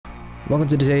Welcome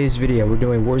to today's video. We're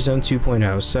doing Warzone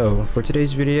 2.0. So for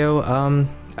today's video,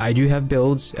 I do have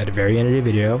builds at the very end of the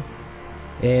video,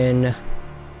 and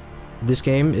this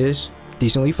game is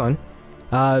decently fun.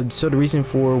 So the reason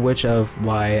for which of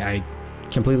why I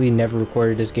completely never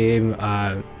recorded this game,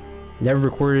 never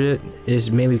recorded it,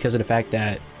 is mainly because of the fact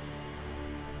that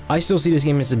I still see this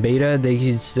game as a beta. They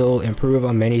can still improve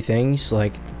on many things,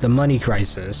 like the money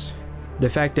crisis, the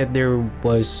fact that there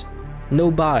was no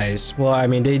buys. Well, I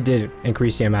mean, they did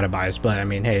increase the amount of buys, but I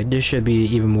mean, hey, this should be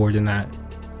even more than that.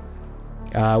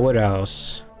 What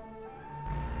else?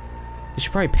 They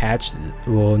should probably patch,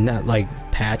 well, not like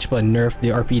patch, but nerf the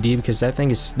RPD, because that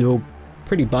thing is still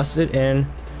pretty busted, and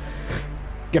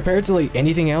compared to like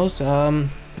anything else,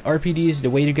 RPD is the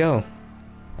way to go.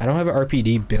 I don't have an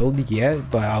RPD build yet,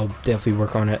 but I'll definitely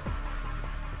work on it.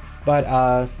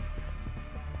 But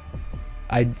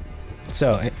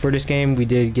so for this game, we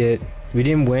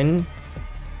didn't win.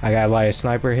 I got like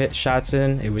sniper hit shots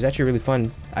in. It was actually really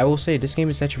fun. I will say this game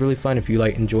is actually really fun if you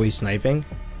like enjoy sniping.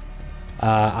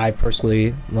 I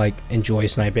personally like enjoy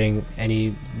sniping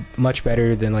much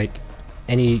better than like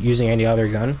using any other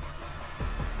gun.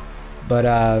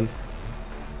 But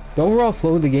the overall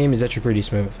flow of the game is actually pretty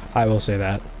smooth. I will say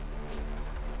that.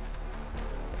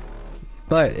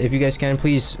 But if you guys can,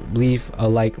 please leave a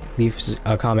like, leave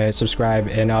a comment, subscribe,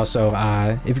 and also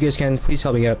if you guys can, please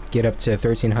help me get up to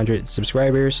 1,300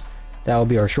 subscribers. That will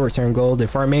be our short-term goal.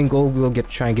 For our main goal, we will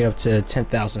try and get up to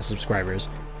 10,000 subscribers.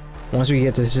 Once we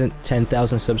get to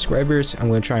 10,000 subscribers, I'm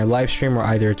going to try and live stream or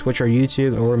either Twitch or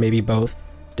YouTube, or maybe both,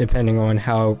 depending on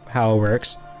how it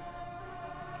works.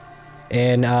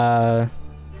 And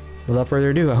without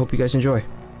further ado, I hope you guys enjoy.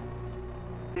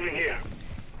 You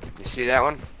see that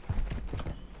one?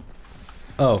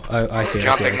 Oh, I see.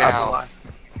 Jumping now. I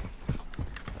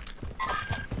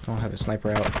don't have a sniper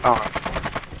out. Oh.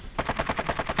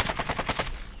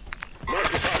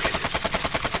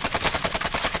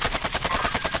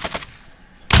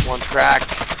 One's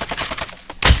cracked.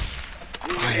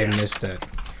 I had missed it.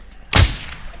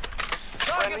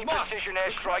 Friendly precision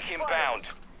airstrike inbound.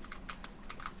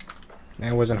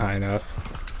 That wasn't high enough.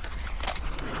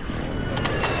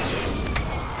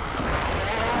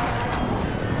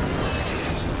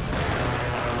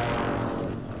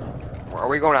 Are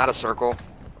we going out of circle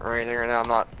or anything right now? I'm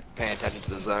not paying attention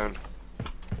to the zone.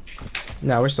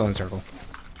 No, we're still in circle.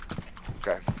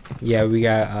 Okay. Yeah, we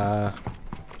got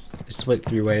split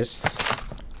 3 ways.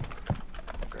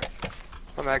 Okay.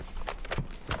 Come back.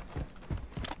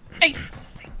 Hey.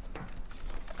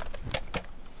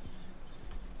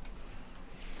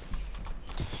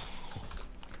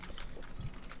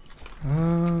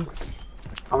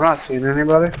 I'm not seeing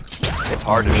anybody. It's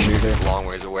hard to shoot a long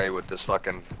ways away with this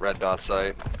fucking red dot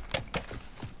sight.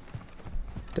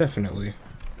 Definitely.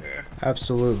 Yeah.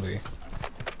 Absolutely.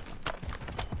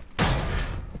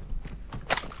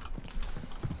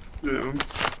 Yeah.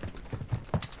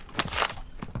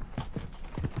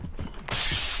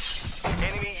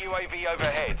 Enemy UAV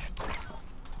overhead.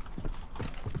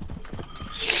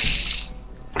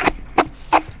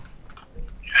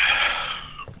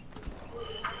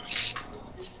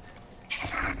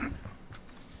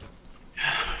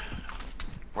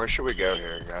 Where should we go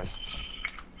here, guys?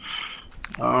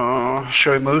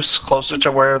 Should we move closer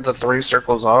to where the 3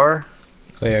 circles are?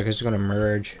 Oh yeah, because it's gonna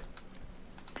merge.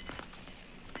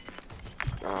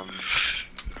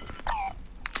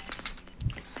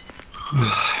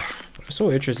 It's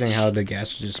so interesting how the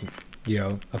gas is just, you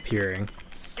know, appearing.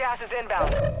 Gas is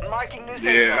inbound. Marking new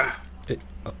Yeah.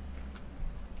 Oh,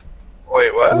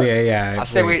 Wait, what? yeah. I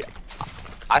say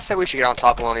we should get on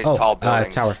top of one of these tall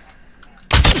buildings. Tower.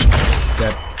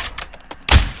 Dead.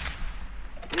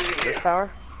 This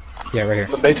tower? Yeah, right here.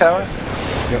 The bay tower?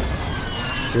 Yep.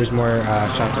 There's more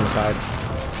shots on the side.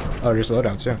 Oh, there's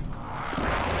loadouts too.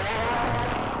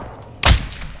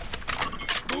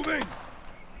 Moving.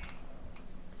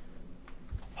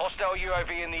 Hostile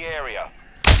UAV in the area.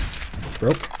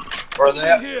 Broke. Where are they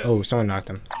at? Oh, someone knocked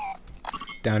him.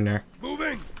 Down there.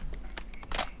 Moving.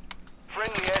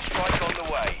 Friendly airstrike on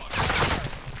the way.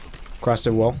 Across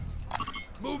the wall.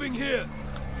 Moving here.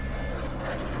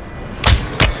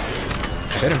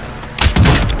 Hit him.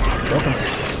 Broke him.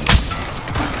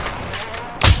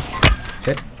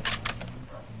 Hit.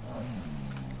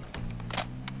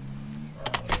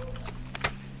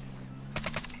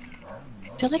 I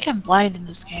feel like I'm blind in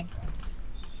this game.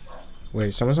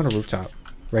 Wait, someone's on a rooftop.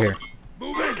 Right here.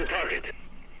 Moving to target.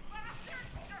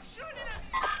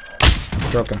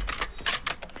 Broke him.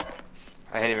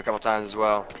 I hit him a couple times as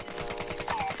well.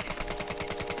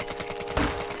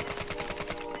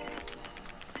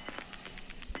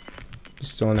 He's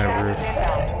still on that roof.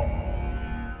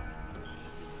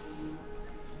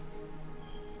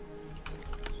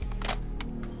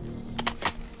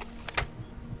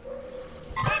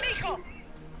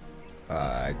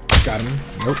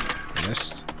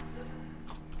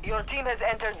 Your team has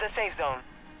entered the safe zone.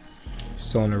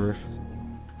 Still on the roof.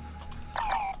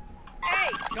 Hey!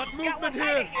 Got movement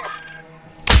here.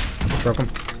 Broke him.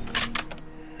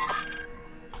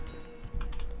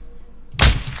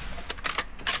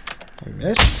 I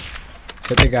missed.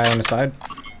 Hit the guy on the side.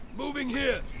 Moving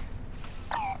here.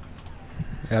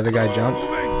 The other guy jumped.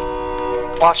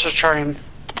 Moving. Watch the train.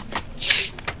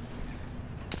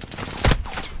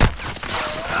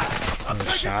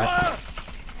 Another shot.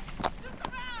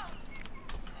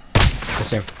 That's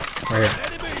him. Right here.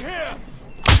 Enemy here.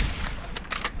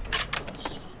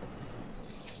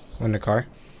 One in the car.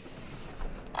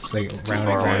 It's like Too round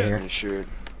far and away round from here. me to shoot.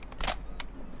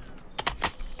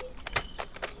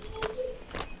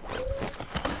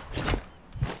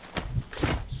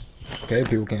 Okay,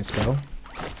 people can't spell.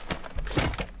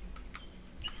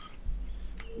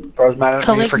 Bro's mad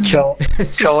at me for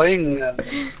killing.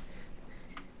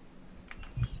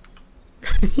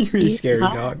 You're really scary,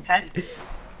 Oh, dog. okay.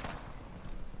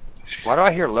 Why do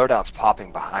I hear loadouts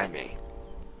popping behind me?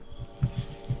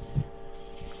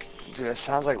 Dude, it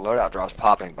sounds like loadout drops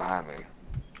popping behind me.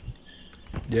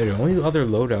 Yeah, the only other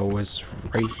loadout was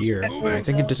right here. But I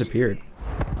think it disappeared.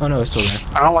 Oh no, it's still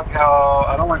there. I don't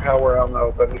like how we're out in the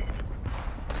open.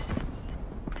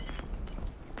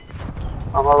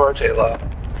 I'm gonna rotate low.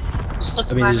 Just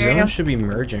look I mean, at the my zone area. should be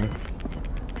merging.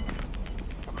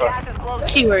 Gas is closing.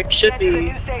 Keyword should Head to the be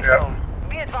new safe Yep. zone.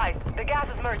 Be advised, the gas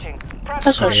is merging. Prep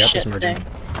such a Okay, yep, shit it's merging. thing.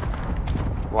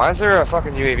 Why is there a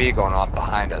fucking UAV going off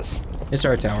behind us? It's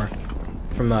our tower.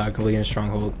 From Galena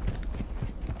Stronghold.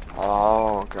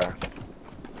 Oh, okay.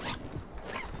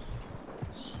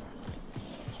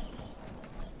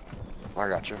 I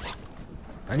got you.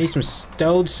 I need some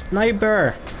stealth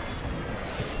sniper!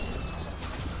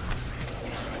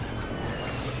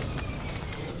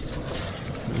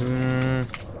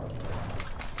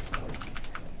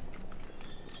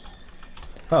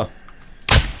 Oh.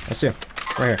 I see him.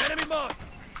 Right here. Enemy mark.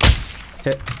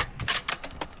 Hit.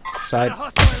 Side.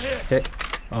 Hostile here. Hit.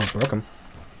 Oh, broke him.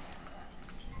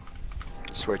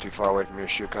 It's way too far away from me to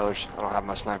shoot colors. I don't have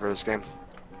my sniper this game.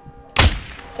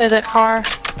 There's that car.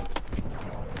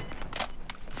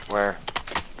 Where?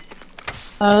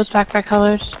 Oh, it's back by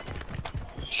colors.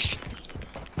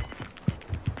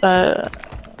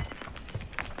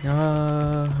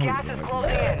 Gas is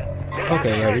closing in.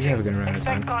 Okay, yeah, we have a good amount of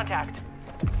Expect time. contact.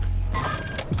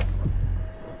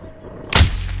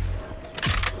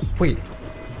 Wait.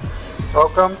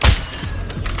 Broke him.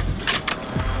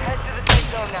 Head to the safe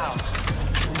zone now.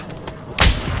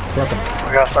 Broke him.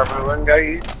 I gotta start moving,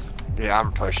 guys. Yeah,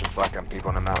 I'm pushing fucking people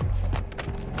in the mountain.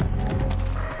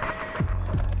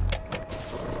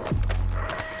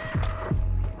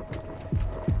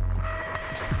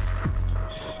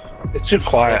 It's too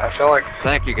quiet. I feel like.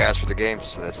 Thank you guys for the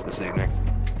games this evening.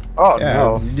 Oh Yeah,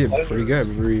 no. you did pretty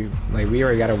good. We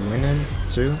already got a win in,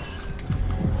 too.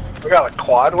 We got a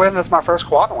quad win. That's my first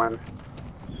quad win.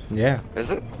 Yeah.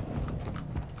 Is it?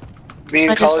 Me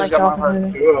I and just Colors like got my all the-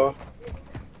 first duo.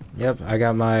 Yep, I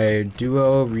got my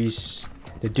duo,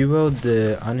 the duo,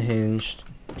 the unhinged,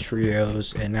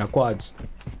 trios, and now quads.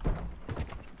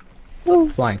 Woo.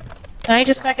 Flying. Now you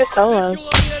just gotta get Visual solos.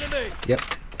 on the enemy. Yep.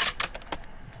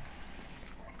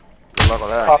 Good luck with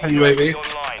that. Popping UAV.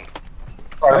 Online.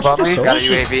 Right I above should me. just- Got a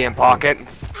UAV in pocket.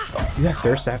 You have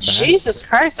thirst that fast? Jesus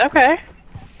Christ, okay.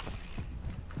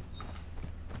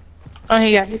 Oh,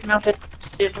 yeah, he's mounted.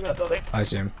 See him from that building. I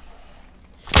see him.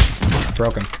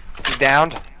 Broke him. He's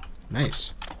downed.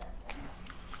 Nice.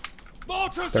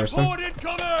 Mortar There's support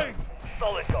incoming.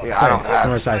 Solid copy. Yeah, I don't One have.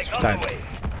 more side.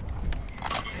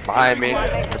 Behind me,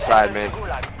 beside me.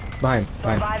 Behind.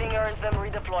 Providing earns them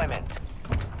redeployment.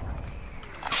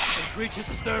 Some creatures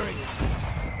are stirring.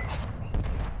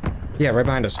 Yeah, right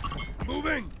behind us.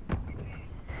 Moving.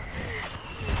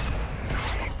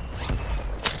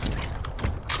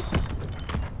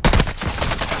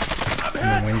 In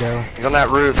the window. He's on that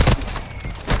roof.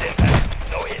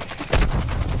 No hit.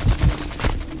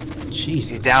 Jesus.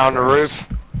 He's down the roof.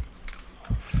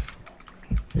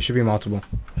 There should be multiple.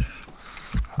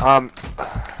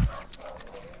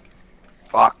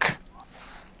 Fuck.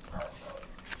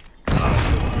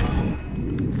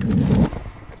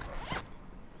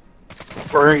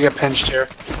 We're gonna get pinched here.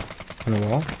 On the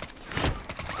wall.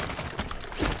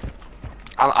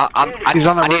 I He's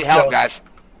on the I need roof, help, though. guys.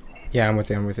 Yeah, I'm with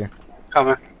you.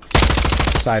 Coming.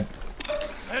 Side.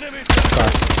 Enemy. Car.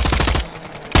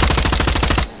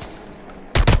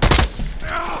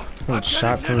 One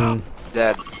shot from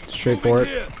Dead. straight for it.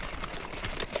 Here.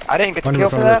 I didn't get the Under kill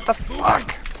the for front that. The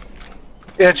fuck.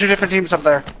 Yeah, two different teams up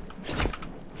there.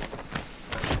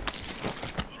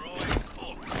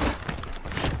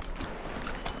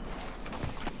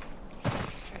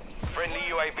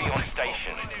 UAV on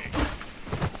station.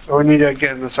 So we need to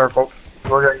get in the circle.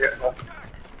 We're gonna get.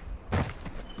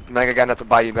 Mega got enough to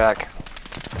buy you back.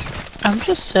 I'm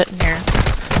just sitting here.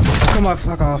 Come on,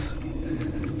 fuck off.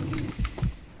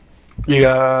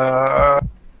 Yeah.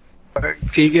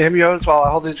 Can you get him, Yodes, while I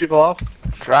hold these people off?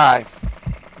 Try.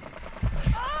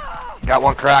 Got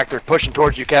one cracked. They're pushing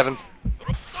towards you, Kevin.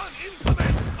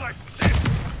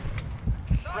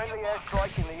 Friendly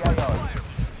airstrike in the AO.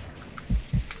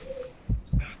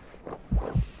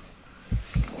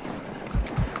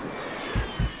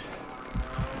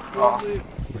 Oh.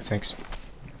 Thanks.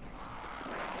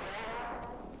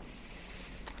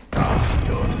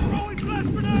 Throwing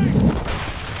blast grenade!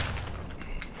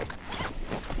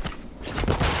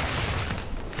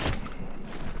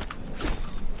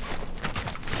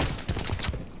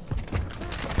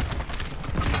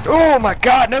 Oh my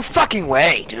god, no fucking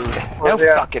way, dude. No Where's he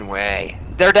at? fucking way.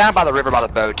 They're down by the river by the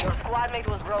boat. Your squad mate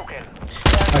was broken.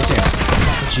 I see.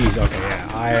 Jeez, okay, yeah.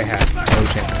 I had no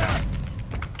chance of that.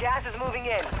 Gas is moving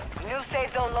in. New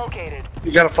safe zone located.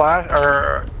 You got a flash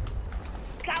or?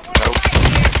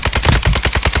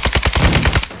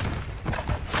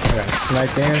 I got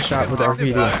sniped and shot with the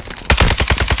RPG.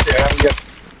 Yeah, I'm getting.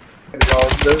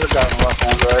 There's a guy on the left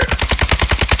hand, right?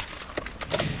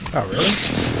 Oh, really?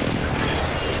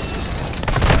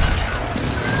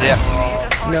 Yeah.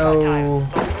 No.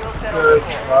 Good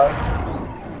try.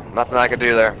 Nothing I could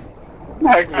do there.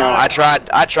 Heck no. I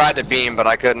tried to beam, but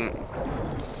I couldn't.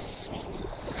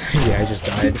 Yeah, I just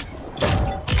died.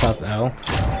 Tough L.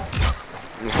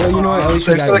 Well, you know what? At least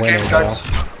we Thanks got for a the winner, game, though.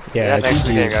 guys. Yeah, Thanks for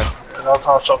the game, GG's. guys. That's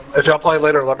awesome. If y'all play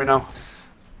later, let me know.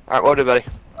 Alright, we'll do, buddy.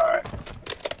 Alright.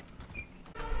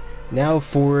 Now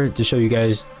to show you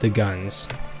guys the guns.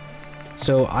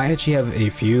 So I actually have a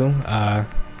few,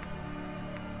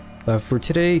 but for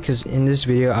today, because in this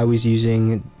video I was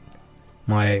using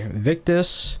my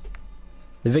Victus,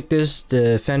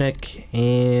 the Fennec,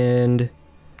 and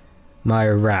my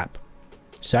Wrap.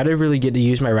 So I didn't really get to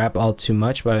use my Wrap all too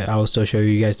much, but I'll still show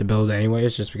you guys the build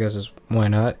anyways, just because why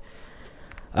not.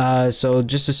 So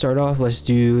just to start off, let's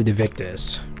do the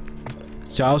Victus.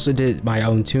 So I also did my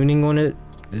own tuning on it.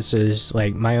 This is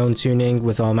like my own tuning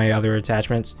with all my other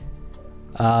attachments.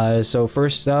 So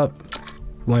first up,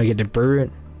 you want to get the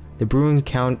Brewing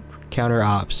Counter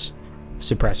Ops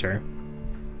Suppressor.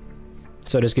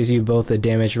 So this gives you both the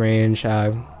damage range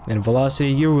and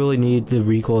velocity. You really need the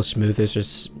recoil smoothness or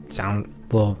sound.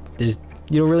 Well, you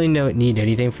don't really need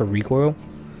anything for recoil,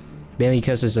 mainly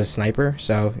because it's a sniper.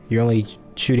 So you're only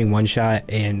shooting one shot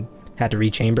and have to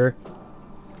rechamber.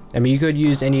 I mean, you could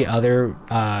use any other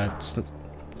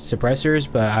suppressors,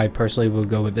 but I personally will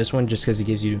go with this one just because it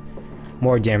gives you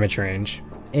more damage range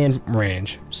and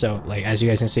range. So like as you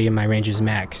guys can see, my range is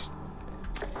maxed.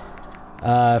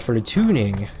 For the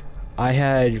tuning, I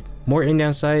had more in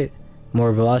down sight,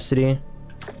 more velocity,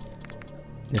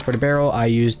 and for the barrel I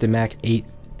used the Mac 8,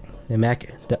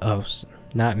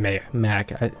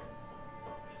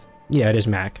 yeah, it is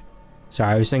Mac.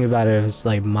 Sorry, I was thinking about it as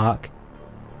like Mach,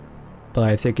 but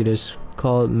I think it is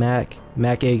called Mac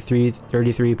 8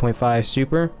 33.5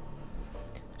 Super.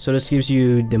 So this gives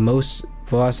you the most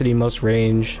velocity, most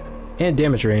range, and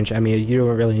damage range. I mean, you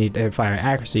don't really need to fire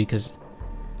accuracy because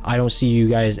I don't see you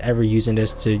guys ever using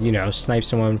this to, you know, snipe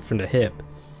someone from the hip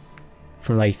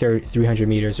from like 300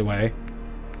 meters away.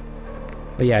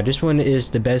 But yeah, this one is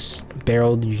the best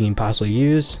barrel you can possibly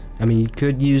use. I mean, you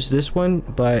could use this one,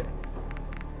 but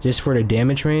just for the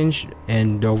damage range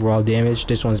and the overall damage,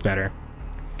 this one's better.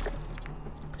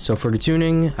 So for the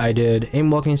tuning, I did aim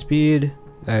walking speed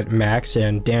at max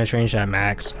and damage range at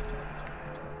max.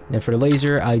 And for the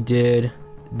laser, I did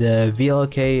the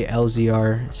VLK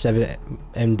LZR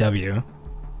 7MW.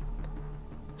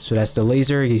 So that's the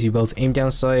laser. It gives you both aim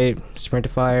down sight, sprint to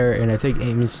fire, and I think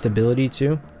aim stability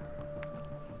too.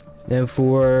 Then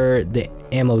for the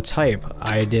ammo type,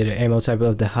 I did an ammo type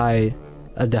of the high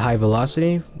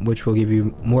velocity, which will give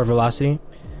you more velocity.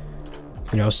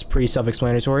 You know, it's pretty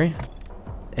self-explanatory.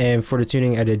 And for the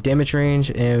tuning, I did damage range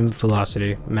and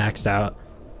velocity maxed out.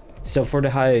 So for the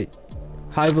high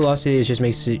velocity, it just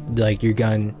makes it like your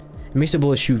gun, it makes the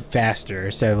bullet shoot faster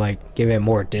instead of like giving it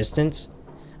more distance.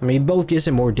 I mean, both gives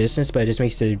it more distance, but it just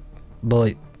makes the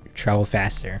bullet travel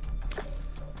faster.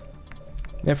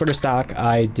 Then for the stock,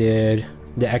 I did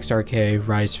the XRK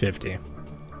Rise 50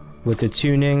 with the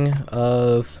tuning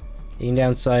of aim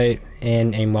down sight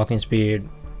and aim walking speed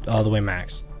all the way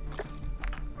max.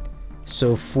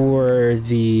 So for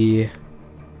the,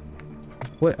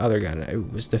 what other gun?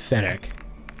 It was the Fennec.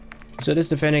 So this is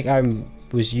the Fennec I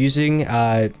was using.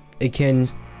 It can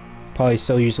probably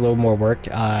still use a little more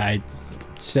work. I'm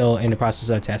still in the process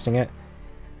of testing it.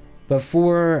 But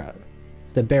for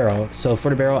the barrel,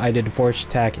 I did Forge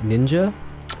Attack Ninja,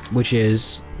 which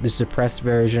is the suppressed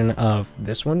version of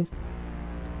this one.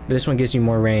 But this one gives you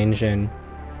more range and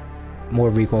more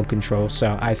recoil control,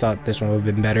 so I thought this one would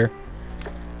have been better.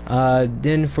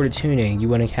 Then for the tuning, you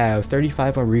want to have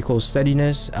 35 on recoil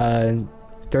steadiness,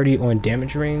 30 on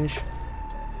damage range,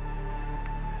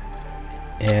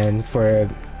 and for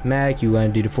mag, you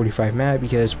want to do the 45 mag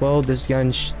because, well, this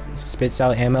gun spits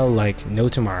out ammo like no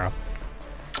tomorrow.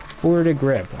 For the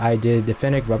grip, I did the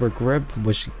Fennec rubber grip,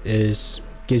 which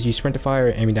gives you sprint to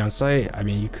fire, aiming down sight. I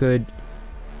mean, you could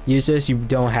use this, you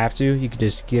don't have to. You could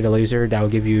just get a laser that will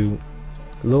give you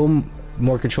a little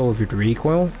more control of your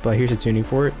recoil, but here's the tuning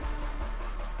for it.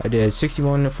 I did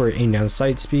 61 for aim down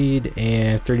sight speed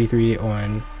and 33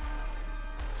 on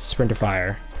sprint to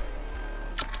fire.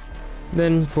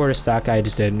 Then for the stock, I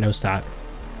just did no stock.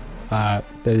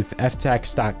 The F-Tac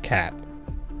stock cap,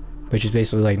 which is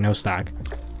basically like no stock.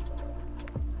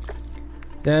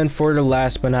 Then for the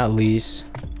last but not least,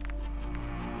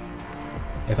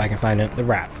 if I can find it, the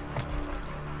wrap.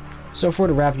 So for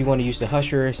the wrap, you want to use the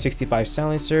Husher 65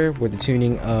 silencer with the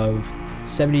tuning of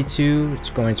 72,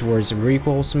 it's going towards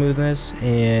recoil smoothness,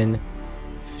 and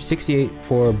 68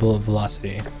 for bullet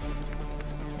velocity.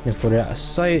 And for the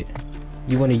sight,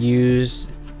 you want to use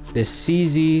the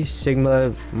CZ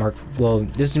Sigma Mark. Well,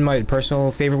 this is my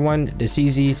personal favorite one, the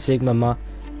CZ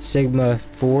Sigma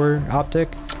 4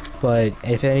 optic. But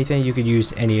if anything, you could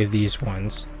use any of these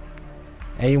ones.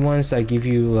 Any ones that give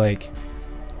you like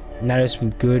not as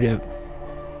good,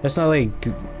 that's not like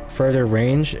further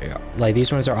range. Like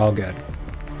these ones are all good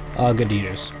to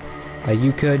use. Like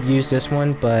you could use this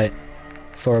one, but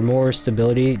for more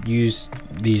stability, use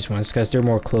these ones because they're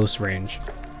more close range.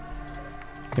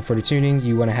 And for the tuning,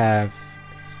 you want to have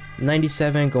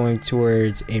 97 going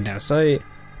towards aim down sight,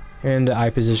 and the eye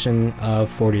position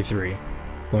of 43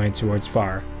 going towards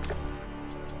far.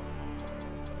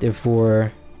 And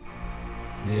for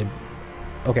the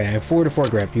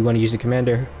foregrip, you want to use the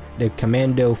Commando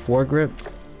foregrip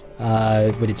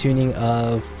with a tuning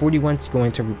of 41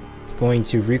 going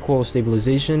to recoil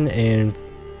stabilization and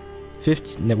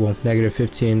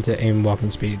 -15 to aim walking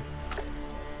speed.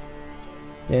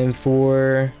 And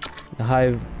for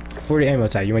the ammo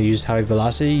type, you want to use high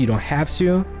velocity. You don't have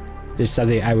to. This is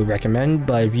something I would recommend,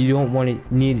 but if you don't really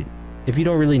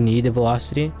need the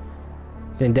velocity,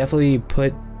 then definitely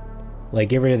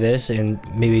get rid of this and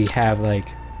maybe have like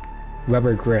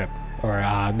rubber grip or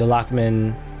the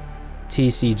Lockman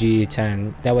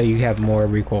TCG10. That way you have more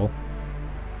recoil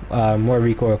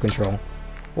control.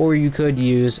 Or you could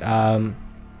use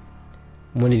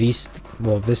one of these,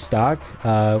 well, this stock,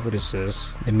 what is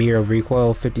this, the Mira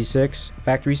Recoil 56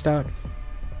 factory stock,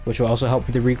 which will also help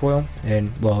with the recoil,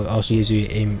 and well, also gives you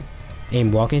aim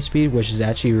walking speed, which is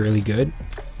actually really good.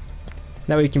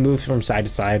 That way you can move from side to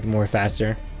side more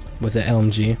faster with the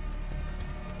LMG.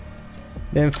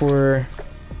 Then for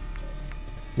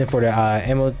the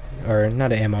ammo, or not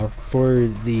the ammo, for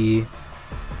the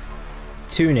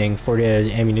tuning for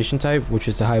the ammunition type, which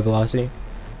is the high velocity,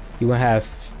 you want to have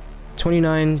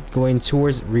 29 going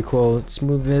towards recoil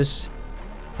smoothness,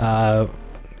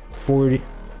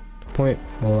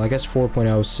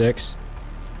 4.06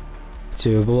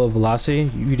 to below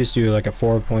velocity. You just do like a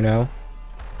 4.0.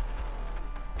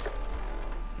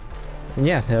 And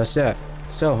yeah, that's that.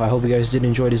 So I hope you guys did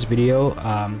enjoy this video,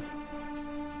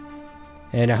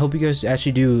 and I hope you guys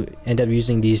actually do end up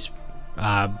using these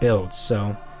builds.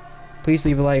 So please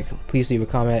leave a like, please leave a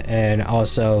comment, and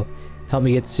also help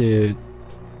me get to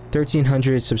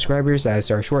 1,300 subscribers. That's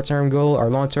our short-term goal. Our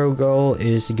long-term goal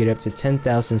is to get up to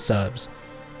 10,000 subs.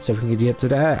 So if we can get up to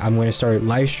that, I'm going to start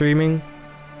live streaming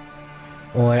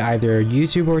on either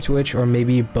YouTube or Twitch, or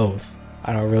maybe both.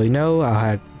 I don't really know.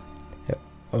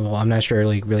 I'm not sure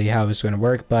really how it's going to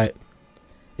work, but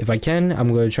if I can, I'm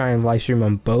going to try and live stream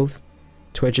on both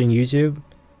Twitch and YouTube.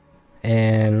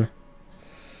 And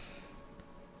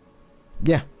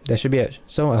yeah, that should be it.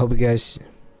 So I hope you guys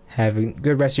have a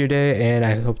good rest of your day, and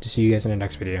I hope to see you guys in the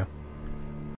next video.